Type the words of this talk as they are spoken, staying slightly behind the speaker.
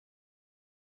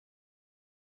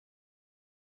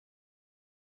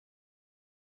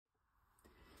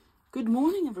Good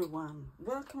morning, everyone.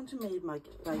 Welcome to Made by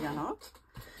Art.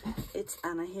 It's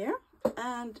Anna here,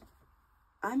 and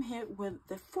I'm here with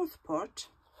the fourth part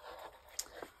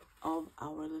of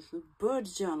our little bird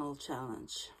journal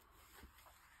challenge.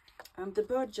 And the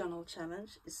bird journal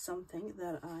challenge is something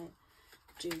that I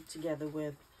do together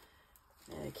with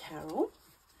Carol,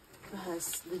 who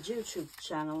has the YouTube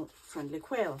channel Friendly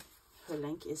Quail. Her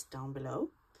link is down below.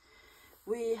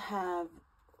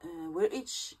 We're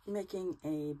each making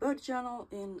a bird journal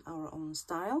in our own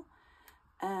style,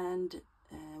 and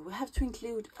we have to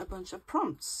include a bunch of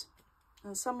prompts,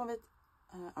 and some of it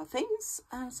are things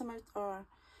and some of it are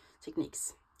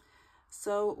techniques.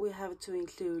 So we have to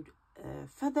include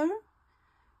feather,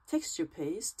 texture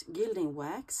paste, gilding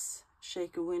wax,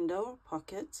 shaker window,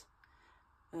 pocket,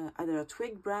 either a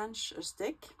twig, branch or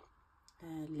stick,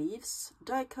 leaves,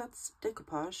 die cuts,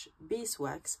 decoupage,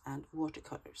 beeswax and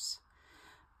watercolors.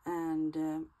 And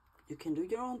you can do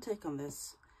your own take on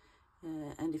this,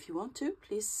 and if you want to,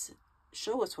 please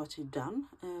show us what you've done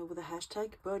with the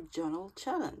hashtag bird journal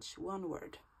challenge, one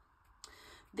word.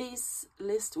 This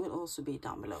list will also be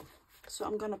down below. So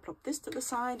I'm gonna plop this to the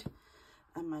side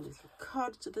and my little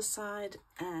card to the side,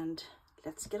 and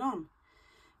let's get on.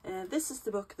 This is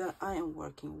the book that I am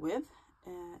working with.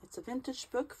 It's a vintage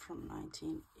book from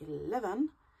 1911,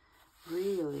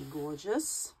 really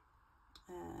gorgeous.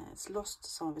 It's lost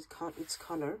some of its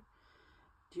color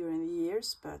during the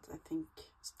years, but I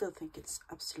still think it's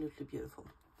absolutely beautiful.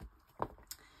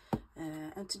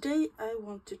 And today I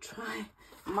want to try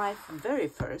my very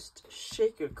first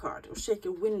shaker card, or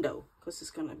shaker window, because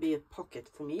it's gonna be a pocket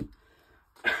for me.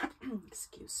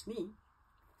 Excuse me.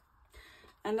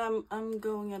 And I'm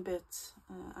going a bit.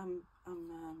 I'm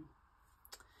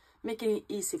making it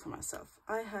easy for myself.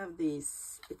 I have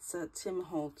these. It's a Tim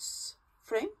Holtz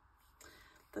frame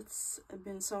that's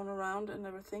been sewn around and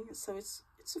everything, so it's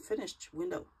a finished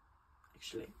window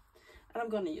actually, and I'm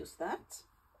going to use that.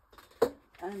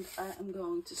 And I am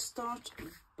going to start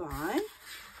by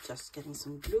just getting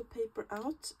some glue paper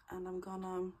out, and I'm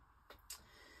gonna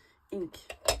ink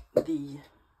the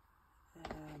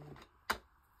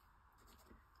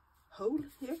hole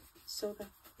here so that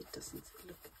it doesn't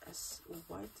look as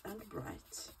white and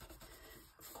bright.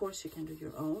 Of course you can do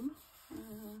your own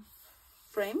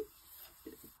frame,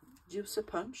 use a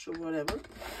punch or whatever,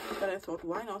 but I thought,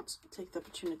 why not take the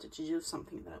opportunity to use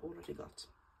something that I already got.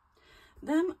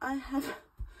 Then I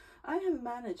have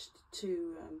managed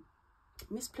to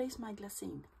misplace my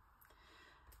glassine,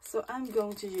 so I'm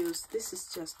going to use, this is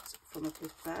just from a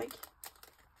flip bag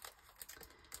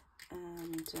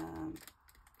and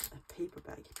a paper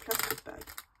bag, plastic bag,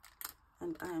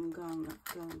 and I'm going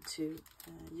to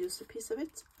use a piece of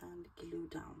it and glue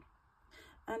down.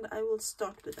 And I will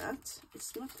start with that.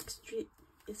 It's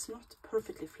not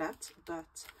perfectly flat,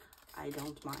 but I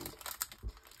don't mind.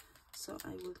 So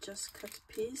I will just cut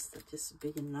a piece that is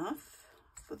big enough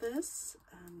for this,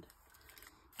 and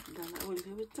then I will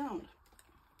glue it down.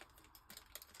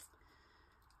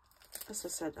 As I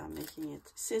said, I'm making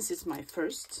it, since it's my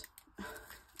first,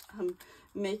 I'm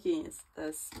making it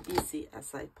as easy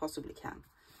as I possibly can.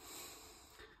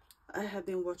 I have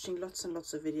been watching lots and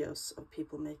lots of videos of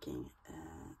people making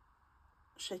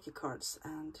shaker cards,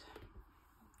 and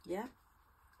yeah,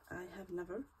 I have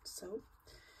never, so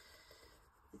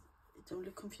it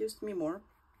only confused me more.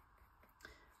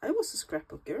 I was a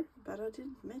scrapbooker, but I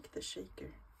didn't make the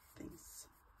shaker things.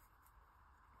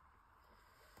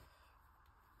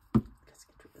 Let's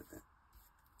get rid of the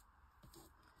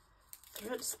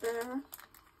threads there,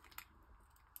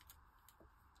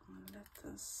 and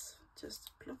let us just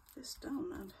plop this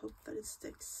down and hope that it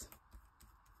sticks.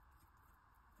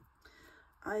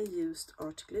 I used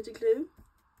art glitter glue.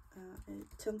 I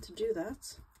tend to do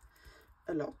that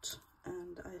a lot,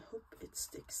 and I hope it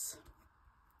sticks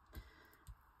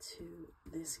to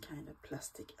this kind of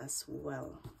plastic as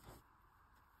well.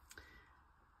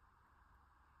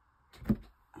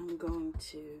 I'm going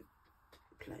to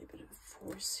apply a bit of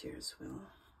force here as well,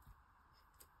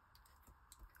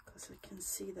 because I can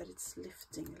see that it's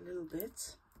lifting a little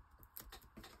bit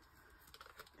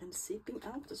and seeping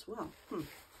out as well.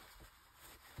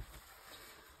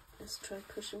 Let's try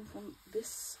pushing from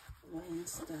this way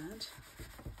instead.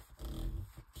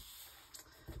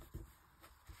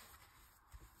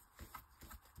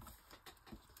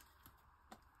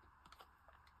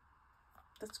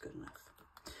 That's good enough.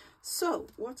 So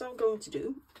what I'm going to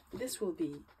do, this will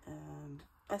be,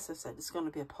 as I said, it's going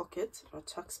to be a pocket or a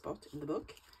tuck spot in the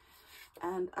book.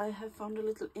 And I have found a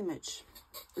little image.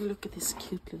 Look at this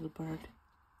cute little bird.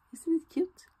 Isn't it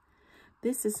cute?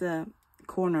 This is a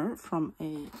corner from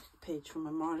a page from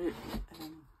a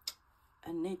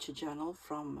a nature journal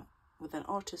with an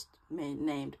artist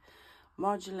named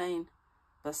Marjolaine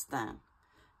Bastin.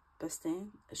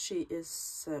 She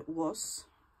was,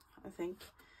 I think,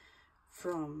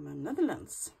 from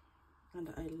Netherlands,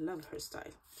 and I love her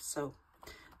style. So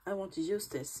I want to use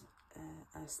this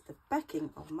as the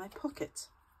backing of my pocket.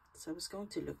 So it's going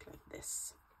to look like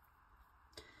this.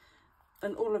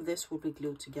 And all of this will be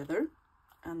glued together,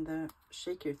 and the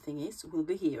shaker thingies will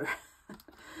be here.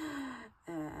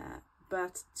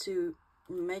 But to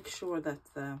make sure that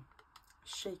the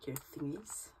shaker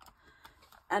thingies,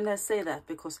 and I say that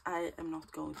because I am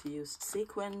not going to use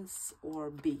sequins or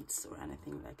beads or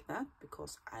anything like that,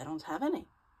 because I don't have any.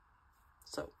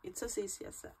 So it's as easy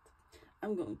as that.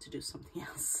 I'm going to do something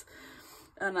else,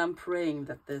 and I'm praying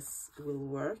that this will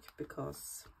work,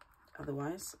 because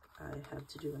otherwise I have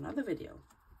to do another video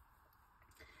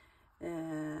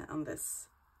on this,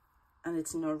 and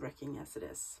it's nerve-wracking as it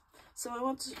is. So I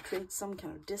want to create some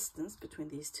kind of distance between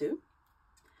these two,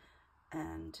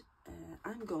 and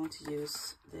I'm going to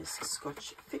use this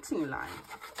Scotch fixing line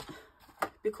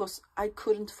because I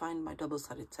couldn't find my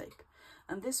double-sided tape,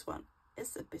 and this one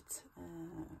is a bit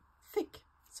thick,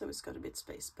 so it's got a bit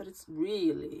space, but it's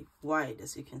really wide,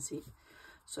 as you can see.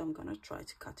 So I'm gonna try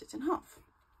to cut it in half.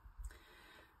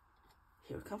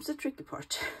 Here comes the tricky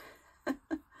part.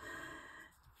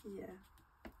 Yeah,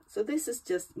 so this is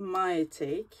just my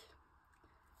take,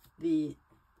 the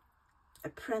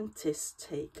apprentice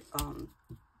take on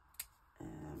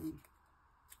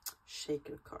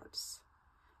shaker cards.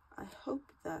 I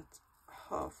hope that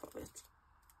half of it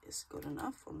is good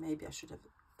enough, or maybe I should have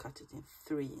cut it in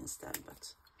 3 instead,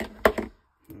 but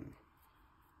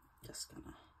just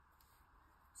gonna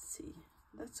see.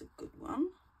 That's a good one.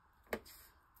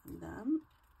 And then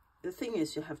the thing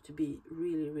is, you have to be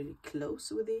really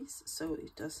close with these, so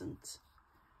it doesn't,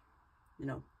 you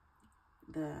know,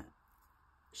 the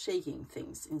shaking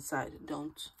things inside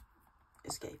don't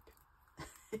escape.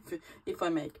 if I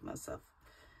make myself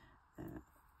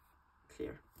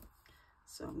clear.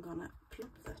 So I'm gonna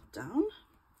plop that down,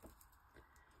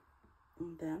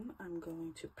 and then I'm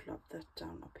going to plop that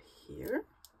down up here.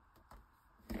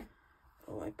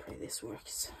 Oh, I pray this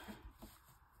works.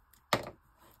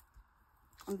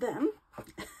 And then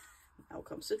now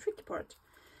comes the tricky part.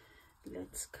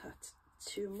 Let's cut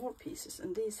 2 more pieces,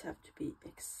 and these have to be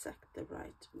exact the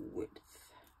right width.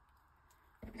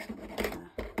 So I'm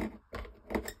gonna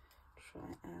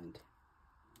try and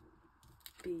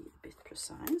be a bit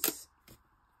precise.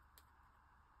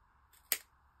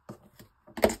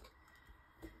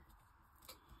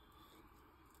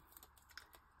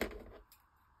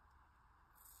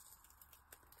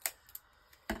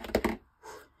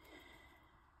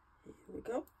 Here we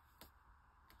go.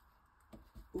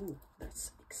 Ooh,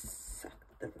 that's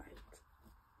exact the right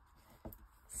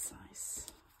size.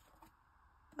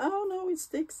 Oh no, it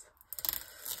sticks.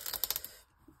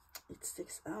 It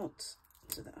sticks out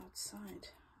to the outside,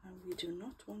 and we do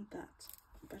not want that,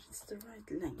 but it's the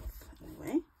right length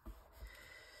anyway.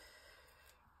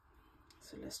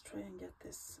 So let's try and get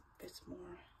this a bit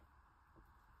more,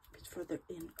 a bit further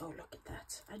in. Oh, look at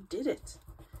that, I did it.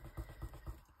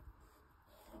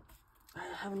 I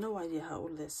have no idea how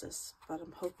old this is, but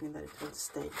I'm hoping that it will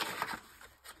stay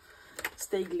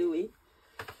gluey.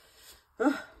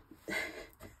 Oh.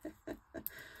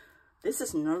 This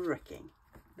is nerve-wracking.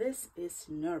 This is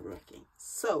nerve-wracking.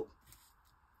 So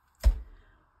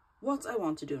what I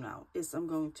want to do now is I'm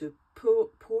going to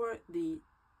pour the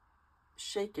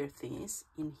shaker thingies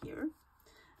in here,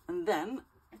 and then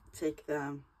take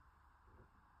the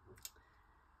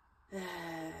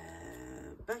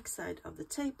backside of the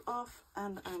tape off,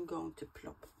 and I'm going to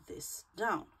plop this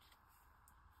down.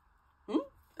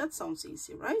 That sounds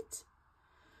easy, right?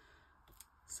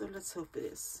 So let's hope it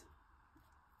is.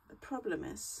 The problem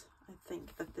is, I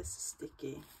think that this is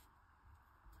sticky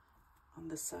on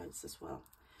the sides as well.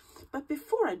 But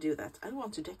before I do that, I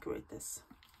want to decorate this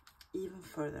even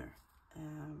further,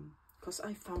 because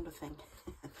I found a thing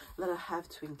that I have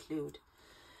to include.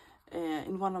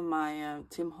 In one of my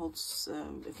Tim Holtz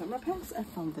ephemera pens, I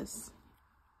found this.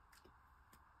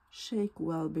 Shake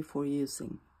well before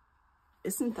using.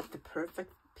 Isn't that the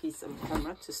perfect piece of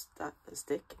ephemera to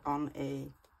stick on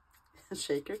a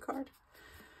shaker card?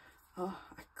 Oh,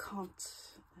 I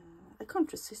can't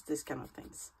resist these kind of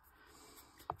things.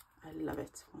 I love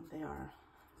it when they are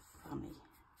funny.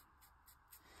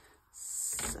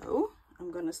 So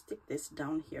I'm gonna stick this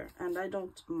down here, and I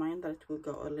don't mind that it will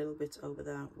go a little bit over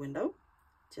the window.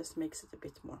 Just makes it a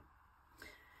bit more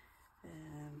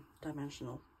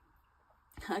dimensional.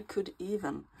 I could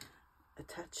even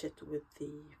attach it with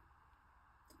the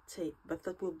tape, but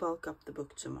that will bulk up the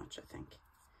book too much, I think.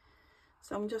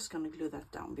 So I'm just going to glue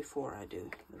that down before I do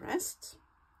the rest.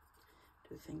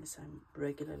 Do things I'm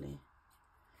regularly,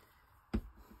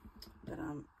 that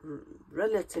I'm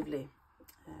relatively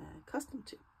accustomed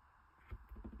to.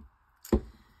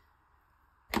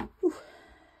 Whew.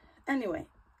 Anyway,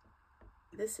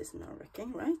 this is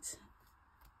nerve-wracking, right?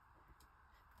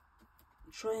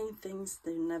 Trying things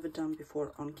that you've never done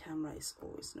before on camera is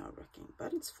always nerve-wracking,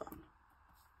 but it's fun.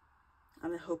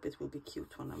 And I hope it will be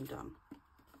cute when I'm done.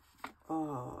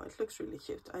 Oh, it looks really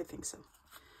cute. I think so.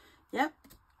 Yeah,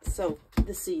 so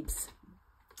the seeds.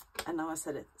 And now I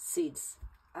said it, seeds.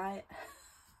 I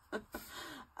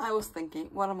was thinking,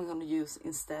 what am I going to use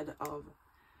instead of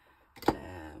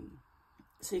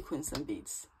sequins and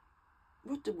beads?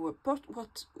 What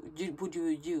would you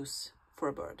use for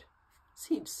a bird?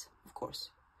 Seeds, of course.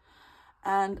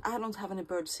 And I don't have any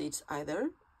bird seeds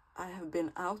either. I have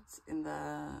been out in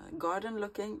the garden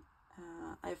looking.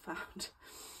 I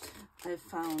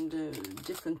found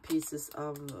different pieces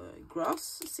of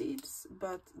grass seeds,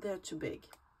 but they're too big.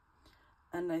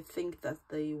 And I think that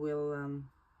they will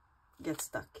get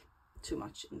stuck too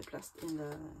much in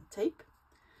the tape.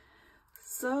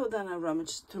 So then I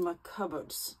rummaged through my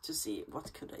cupboards to see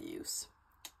what could I use.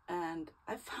 And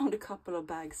I found a couple of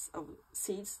bags of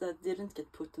seeds that didn't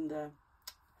get put in the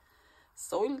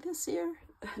soil this year.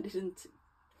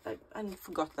 I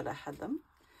forgot that I had them.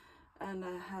 And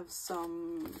I have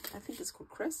some, I think it's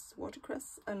called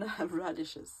watercress, and I have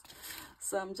radishes.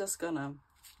 So I'm just gonna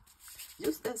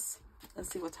use this and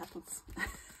see what happens.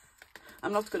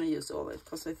 I'm not gonna use all of it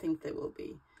because I think they will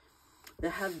be,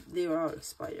 they are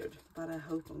expired, but I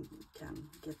hope I can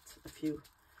get a few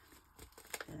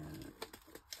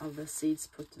of the seeds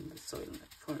put in the soil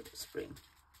for spring.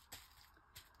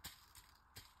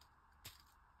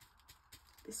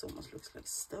 This almost looks like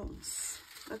stones.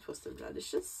 That was the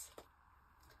radishes.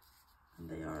 And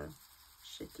they are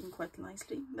shaking quite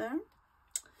nicely there.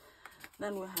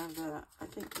 Then we have, I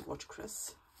think, the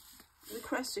watercress. The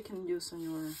cress you can use on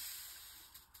your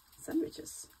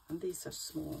sandwiches. And these are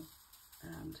small.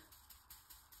 And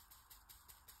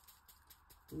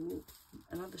ooh,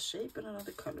 another shape and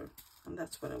another color. And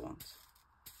that's what I want.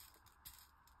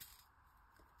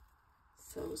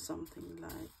 So something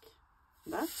like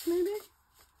that, maybe?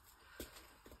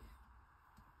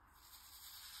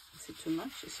 Is it too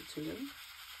much? Is it too little?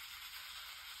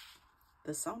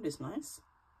 The sound is nice.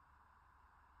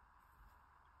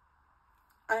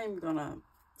 I'm gonna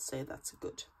say that's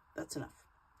good. That's enough.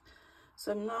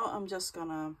 So now I'm just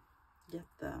gonna get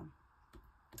the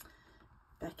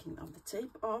backing of the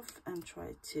tape off and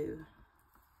try to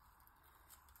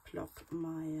plop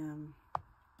my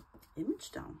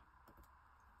image down.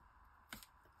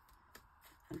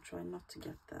 And try not to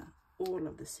get all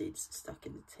of the seeds stuck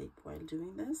in the tape while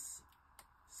doing this.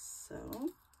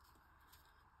 So,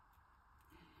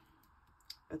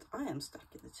 but I am stuck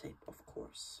in the tape, of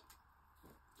course.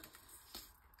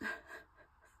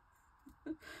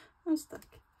 I'm stuck.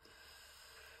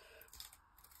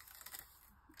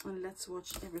 And let's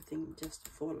watch everything just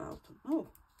fall out. Oh,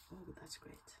 that's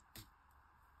great.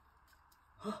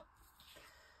 Oh.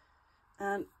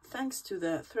 And thanks to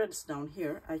the threads down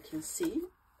here, I can see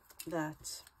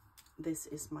that this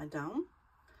is my down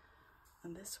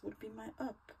and this would be my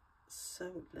up.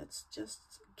 So let's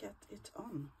just get it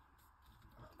on.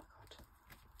 Oh my god.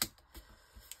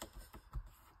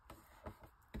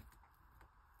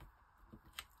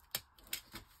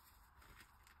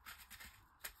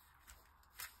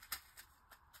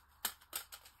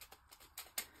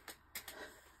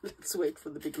 Let's wait for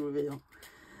the big reveal.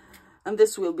 And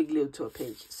this will be glued to a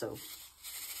page, so.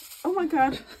 Oh my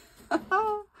god.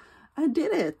 I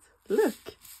did it.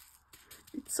 Look.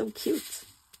 It's so cute.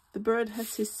 The bird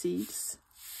has his seeds.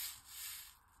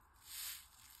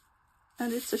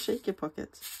 And it's a shaker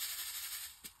pocket.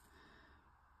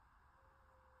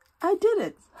 I did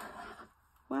it.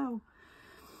 Wow.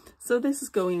 So this is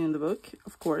going in the book,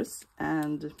 of course,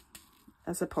 and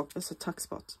as a tuck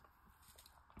spot,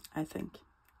 I think.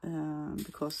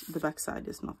 Because the back side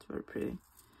is not very pretty,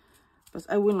 but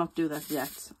I will not do that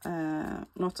yet,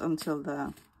 not until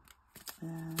the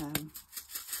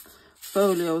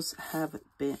folios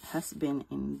has been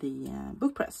in the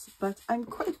book press. But I'm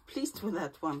quite pleased with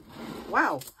that one.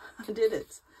 Wow, I did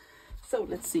it. So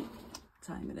let's see what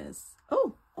time it is.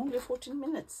 Oh, only 14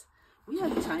 minutes. We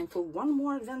have time for one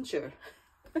more adventure.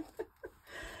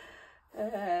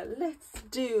 Let's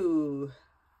do,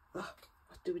 what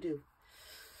do we do?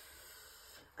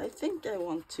 I think I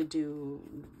want to do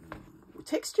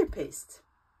texture paste.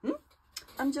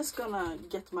 I'm just gonna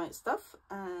get my stuff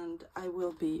and I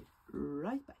will be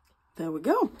right back. there we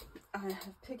go. I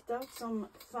have picked out some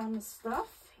fun stuff,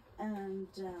 and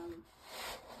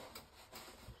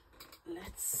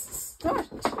let's start.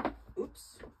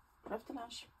 Oops,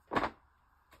 kraftelange.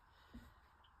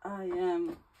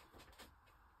 I'm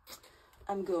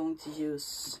going to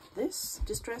use this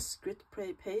Distress Grit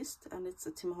Paste, and it's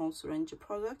a Tim Holtz Ranger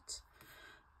product.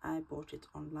 I bought it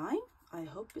online. I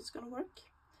hope it's gonna work.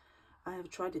 I have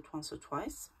tried it once or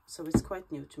twice, so it's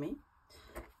quite new to me.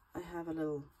 I have a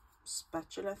little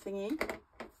spatula thingy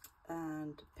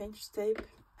and painter's tape,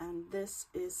 and this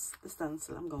is the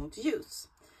stencil I'm going to use.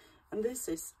 And this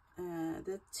is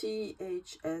the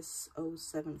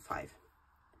THS075,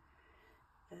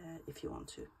 if you want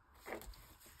to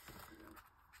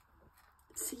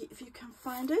see if you can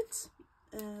find it.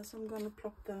 So I'm going to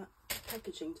plop the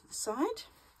packaging to the side,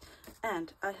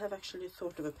 and I have actually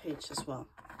thought of a page as well.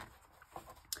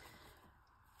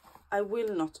 I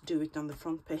will not do it on the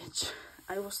front page.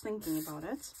 I was thinking about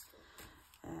it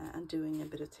and doing a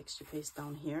bit of texture paste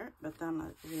down here, but then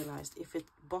I realized if it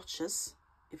botches,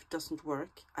 if it doesn't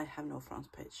work, I have no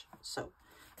front page. So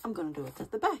I'm gonna do it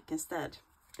at the back instead.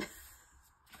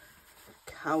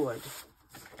 Coward.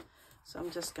 So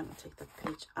I'm just gonna take that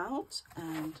page out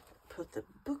and put the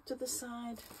book to the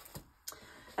side.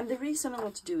 And the reason I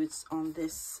want to do it on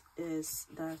this is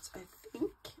that I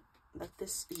think that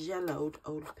this yellowed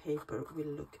old paper will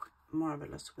look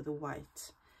marvelous with a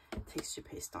white texture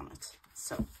paste on it.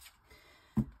 So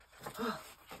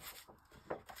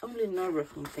only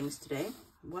nerve-wracking things today.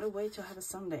 What a way to have a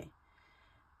Sunday.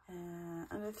 And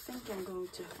I think I'm going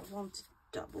to want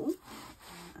double,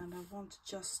 and I want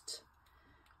just,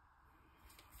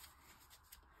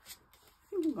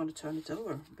 I think I'm going to turn it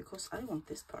over because I want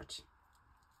this part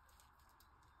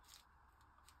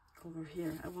over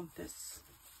here. I want this.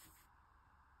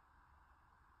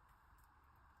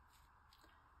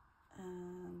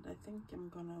 And I think I'm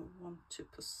gonna want to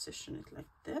position it like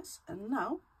this. And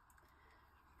now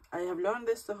I have learned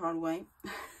this the hard way.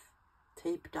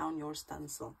 Tape down your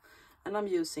stencil, and I'm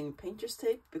using painter's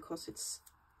tape because it's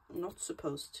not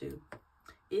supposed to,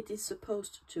 it is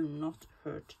supposed to not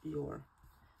hurt your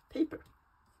paper.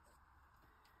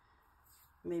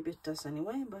 Maybe it does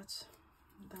anyway, but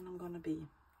then I'm gonna be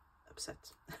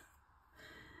upset.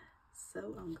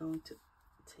 So I'm going to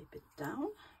tape it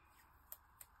down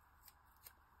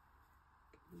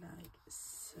like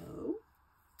so.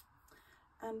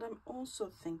 And I'm also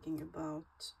thinking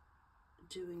about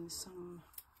doing some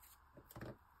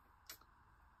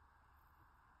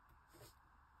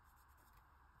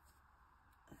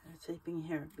taping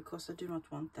here, because I do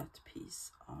not want that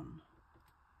piece on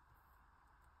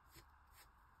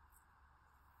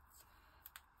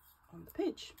the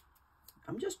page.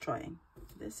 I'm just trying.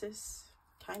 This is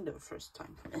kind of a first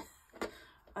time for me.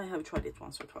 I have tried it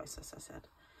once or twice, as I said.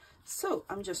 So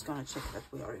I'm just gonna check that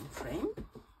we are in frame.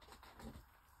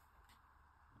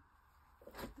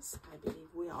 Yes, I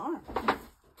believe we are.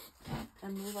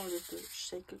 And move our little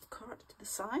shaker card to the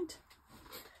side.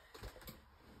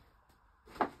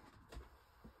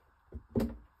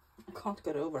 I can't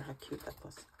get over how cute that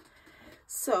was.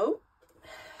 So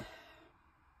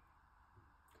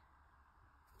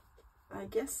I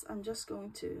guess I'm just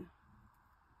going to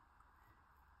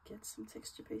get some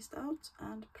texture paste out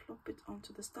and plop it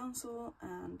onto the stencil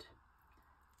and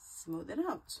smooth it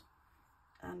out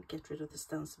and get rid of the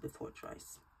stencil before it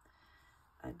dries.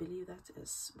 I believe that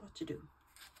is what you do.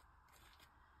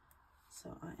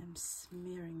 So I am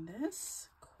smearing this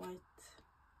quite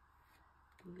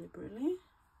liberally.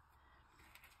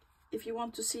 If you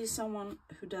want to see someone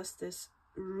who does this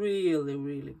really,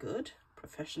 really good,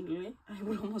 professionally, I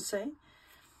would almost say,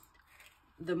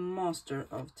 the master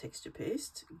of texture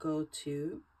paste, go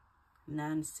to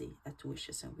Nancy at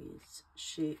Wishes and Weeds.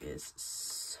 She is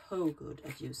so good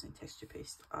at using texture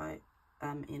paste. I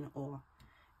am in awe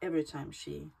every time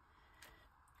she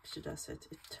does it.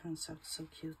 It turns out so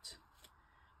cute.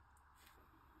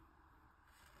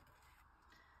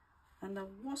 And I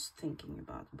was thinking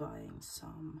about buying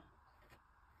some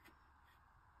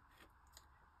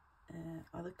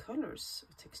other colors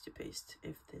of texture paste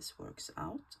if this works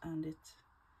out and it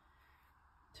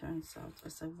turns out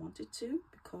as I want it to,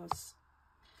 because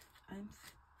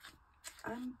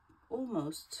I'm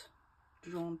almost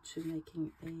drawn to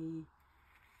making a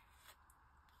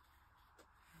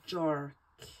dark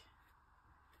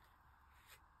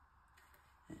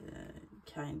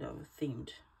kind of themed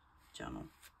journal.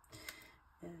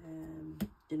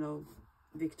 You know,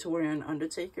 Victorian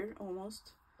Undertaker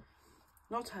almost.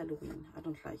 Not Halloween, I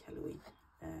don't like Halloween,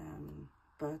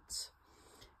 but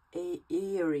a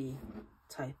eerie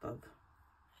type of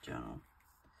journal.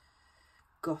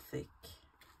 Gothic,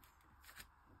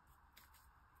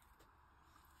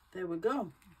 there we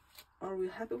go. Are we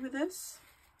happy with this?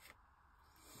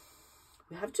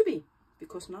 We have to be,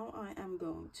 because now I am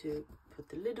going to put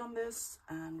the lid on this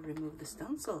and remove the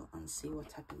stencil and see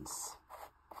what happens.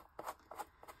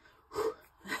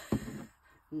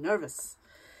 Nervous.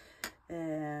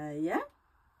 Yeah.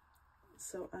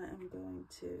 So I am going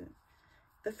to,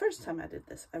 the first time I did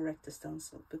this, I wrecked the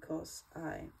stencil because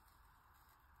I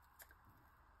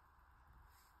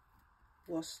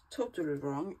was totally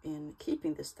wrong in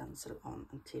keeping the stencil on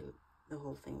until the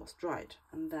whole thing was dried.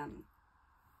 And then,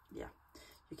 yeah,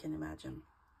 you can imagine,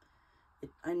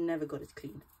 I never got it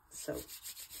clean. So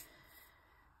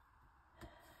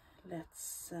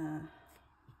let's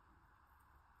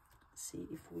see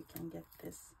if we can get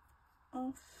this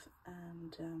off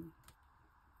and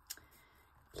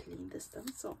clean the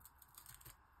stencil.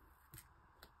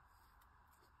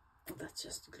 Oh, that's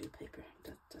just glue paper,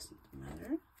 that doesn't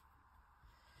matter.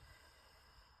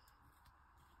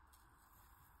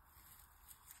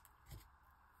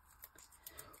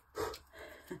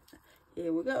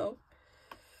 Here we go,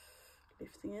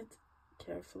 lifting it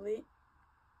carefully.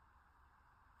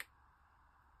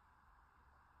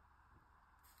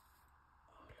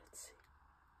 Oh, let's see.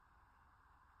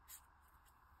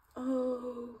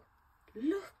 Oh,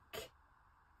 look,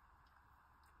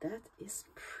 that is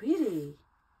pretty.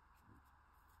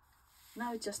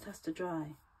 Now it just has to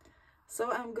dry.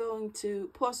 So I'm going to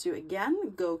pause you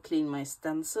again, go clean my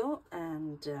stencil,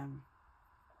 and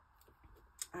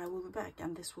I will be back,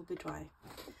 and this will be dry.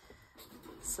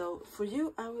 So for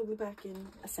you, I will be back in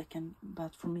a second,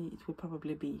 but for me, it will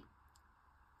probably be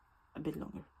a bit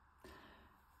longer.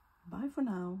 Bye for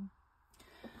now.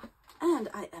 And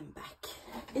I am back.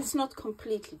 It's not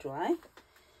completely dry,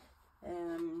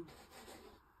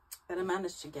 but I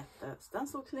managed to get the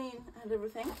stencil clean and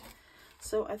everything.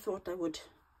 So I thought I would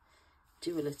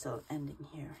do a little ending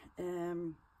here.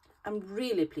 I'm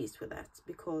really pleased with that,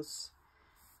 because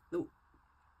the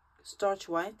starch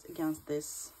white against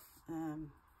this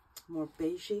more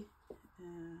beigey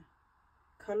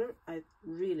color, I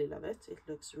really love it. It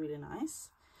looks really nice.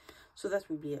 So that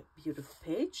will be a beautiful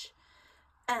page.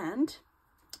 And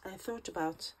I thought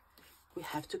about, we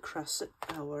have to cross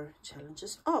our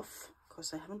challenges off,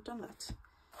 because I haven't done that.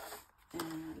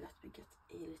 Let me get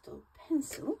a little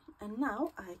pencil, and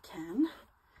now I can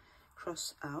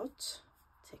cross out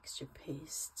texture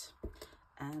paste,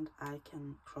 and I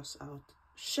can cross out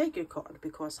shaker card,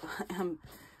 because I am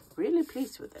really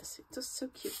pleased with this. It was so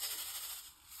cute.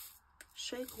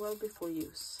 Shake well before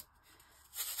use.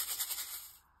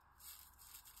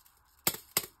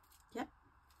 Yeah,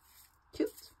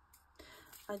 cute.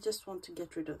 I just want to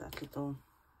get rid of that little,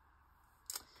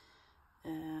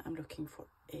 I'm looking for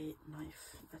a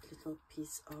knife, that little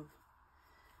piece of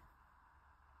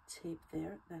tape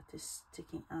there that is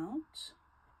sticking out.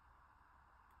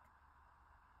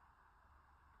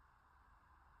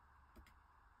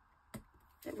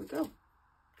 There we go.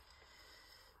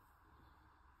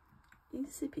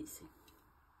 Easy peasy.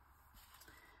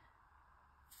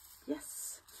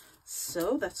 Yes.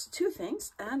 So that's two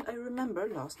things. And I remember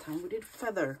last time we did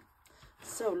feather.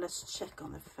 So let's check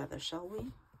on the feather, shall we?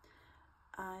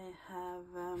 I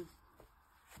have...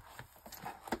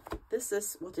 this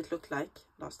is what it looked like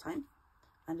last time.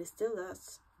 And it still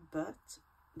does. But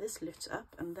this lifts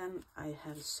up. And then I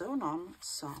have sewn on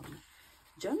some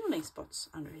journaling spots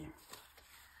under here.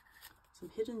 Some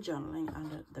hidden journaling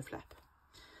under the flap,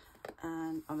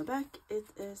 and on the back it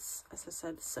is, as I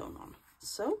said, sewn on.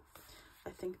 So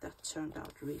I think that turned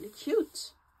out really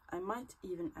cute. I might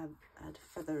even add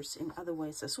feathers in other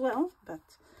ways as well, but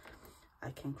I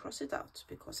can cross it out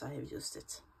because I have used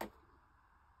it.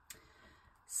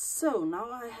 So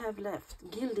now I have left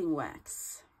gilding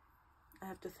wax. I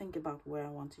have to think about where I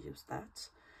want to use that.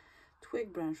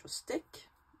 Twig, branch or stick.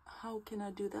 How can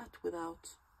I do that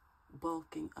without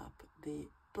bulking up the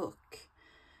book?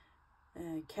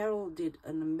 Carol did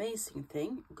an amazing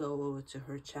thing. Go over to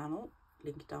her channel,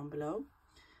 link down below,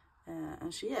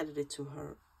 and she added it to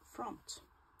her front.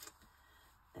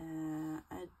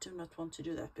 I do not want to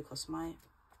do that because I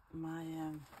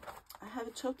have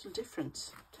a totally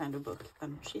different kind of book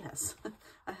than she has.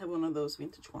 I have one of those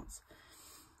vintage ones.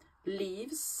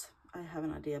 Leaves, I have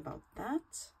an idea about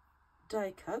that.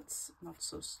 Die cuts, not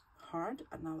so hard.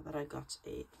 And now that I got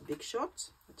a big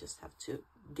shot, I just have to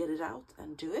get it out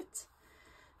and do it.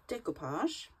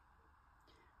 Decoupage.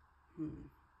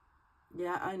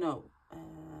 Yeah, I know.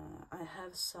 I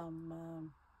have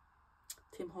some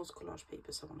Tim Holtz collage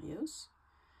papers I want to use.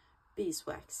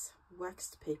 Beeswax,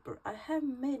 waxed paper. I have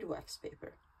made waxed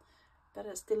paper, but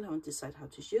I still haven't decided how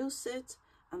to use it,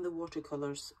 and the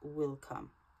watercolors will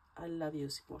come. I love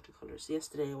using watercolors.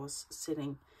 Yesterday I was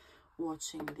sitting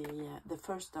watching the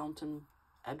first Downton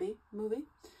Abbey movie,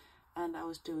 and I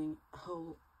was doing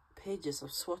whole pages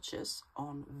of swatches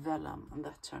on vellum, and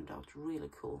that turned out really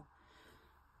cool.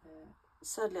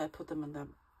 Sadly, I put them in the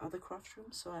other craft room,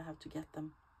 so I have to get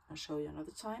them and show you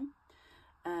another time.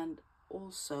 And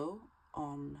also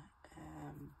on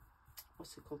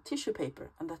what's it called, tissue paper,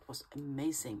 and that was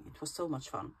amazing. It was so much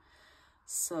fun.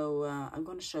 So I'm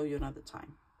going to show you another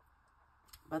time.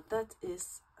 But that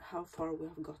is how far we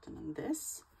have gotten in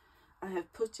this. I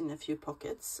have put in a few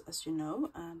pockets, as you know,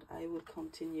 and I will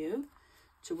continue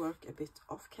to work a bit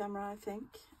off camera, I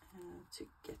think, to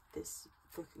get this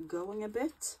book going a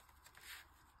bit.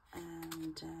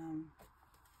 And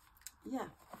yeah,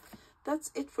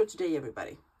 that's it for today,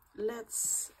 everybody.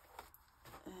 Let's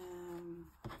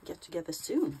get together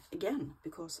soon again,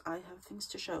 because I have things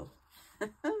to show.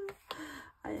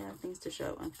 I have things to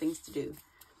show and things to do.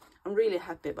 I'm really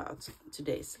happy about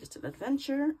today's little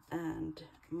adventure, and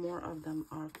more of them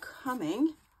are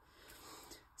coming.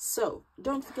 So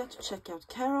don't forget to check out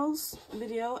Carol's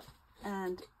video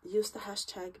and use the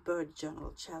hashtag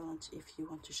 #BirdJournalChallenge if you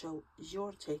want to show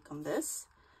your take on this.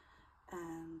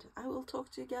 And I will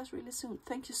talk to you guys really soon.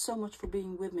 Thank you so much for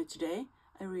being with me today.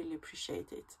 I really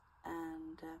appreciate it.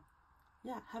 And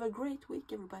yeah, have a great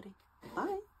week, everybody.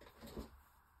 Bye.